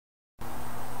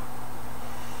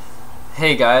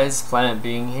Hey guys,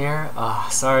 PlanetBeing here.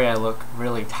 Sorry I look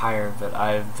really tired, but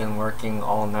I've been working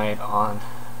all night on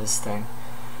this thing.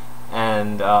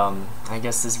 And I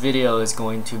guess this video is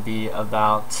going to be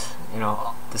about,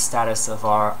 the status of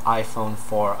our iPhone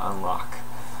 4 unlock.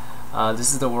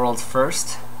 This is the world's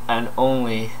first and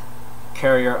only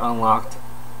carrier unlocked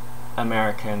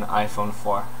American iPhone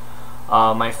 4.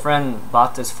 My friend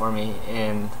bought this for me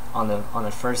on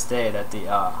the first day that the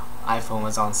iPhone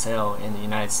was on sale in the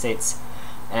United States,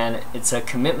 and it's a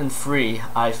commitment-free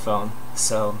iPhone.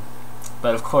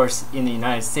 But of course, in the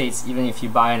United States, even if you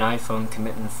buy an iPhone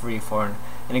commitment-free for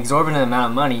an exorbitant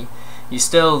amount of money, you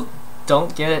still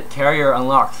don't get it carrier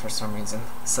unlocked for some reason.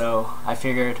 So I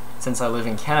figured, since I live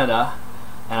in Canada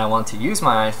and I want to use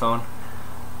my iPhone,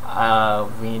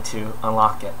 we need to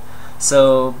unlock it.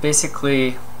 So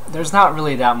basically, there's not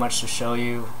really that much to show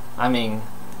you. I mean,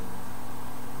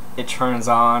 it turns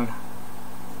on.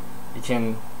 You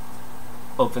can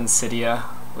open Cydia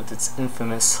with its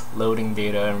infamous loading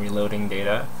data and reloading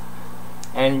data,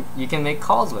 and you can make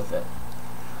calls with it.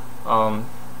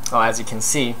 As you can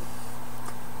see, it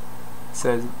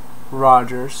says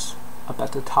Rogers up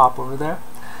at the top over there,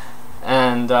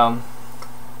 and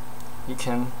you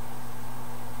can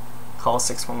call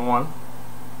 611.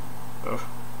 Ugh.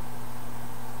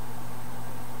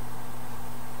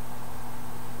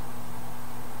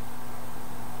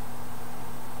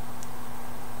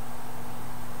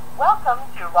 Welcome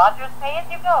to Rogers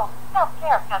Pay-As-You-Go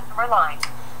Self-Care Customer Line.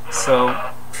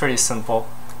 So, pretty simple.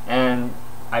 And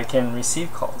I can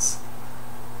receive calls.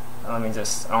 I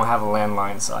don't have a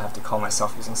landline, so I have to call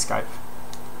myself using Skype.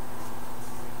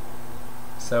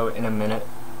 So, in a minute,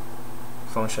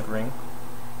 phone should ring.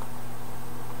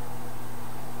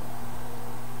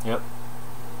 Yep.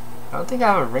 I don't think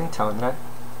I have a ringtone, did I?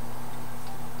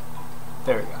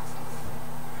 There we go.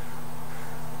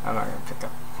 I'm not gonna pick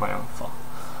up my own phone.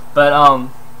 But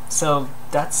so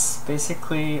that's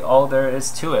basically all there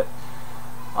is to it.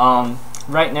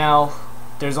 Right now,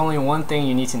 there's only one thing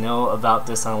you need to know about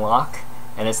this unlock,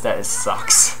 and it's that it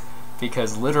sucks.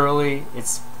 Because literally,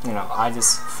 I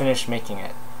just finished making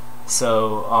it.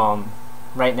 So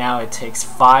right now it takes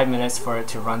 5 minutes for it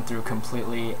to run through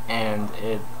completely, and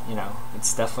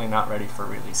it's definitely not ready for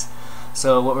release.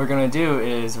 So what we're going to do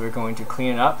is we're going to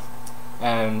clean it up,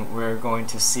 and we're going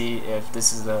to see if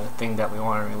this is the thing that we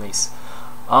want to release.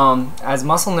 As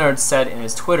MuscleNerd said in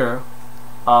his Twitter,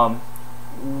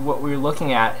 what we're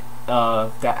looking at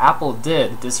that Apple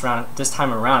did this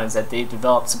time around is that they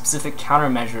developed specific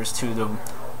countermeasures to the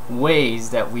ways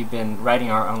that we've been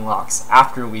writing our unlocks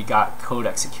after we got code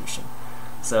execution.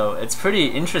 So it's pretty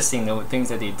interesting, the things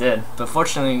that they did. But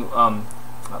fortunately,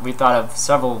 we thought of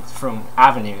several different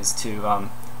avenues to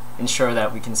ensure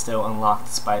that we can still unlock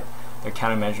despite their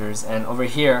countermeasures, and over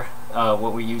here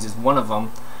what we use is one of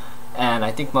them, and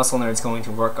I think MuscleNerd is going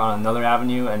to work on another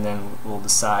avenue, and then we'll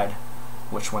decide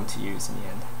which one to use in the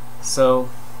end.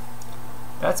 So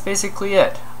that's basically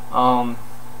it. So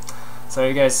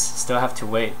you guys still have to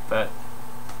wait, but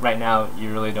right now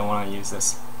you really don't want to use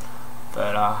this,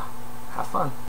 but have fun.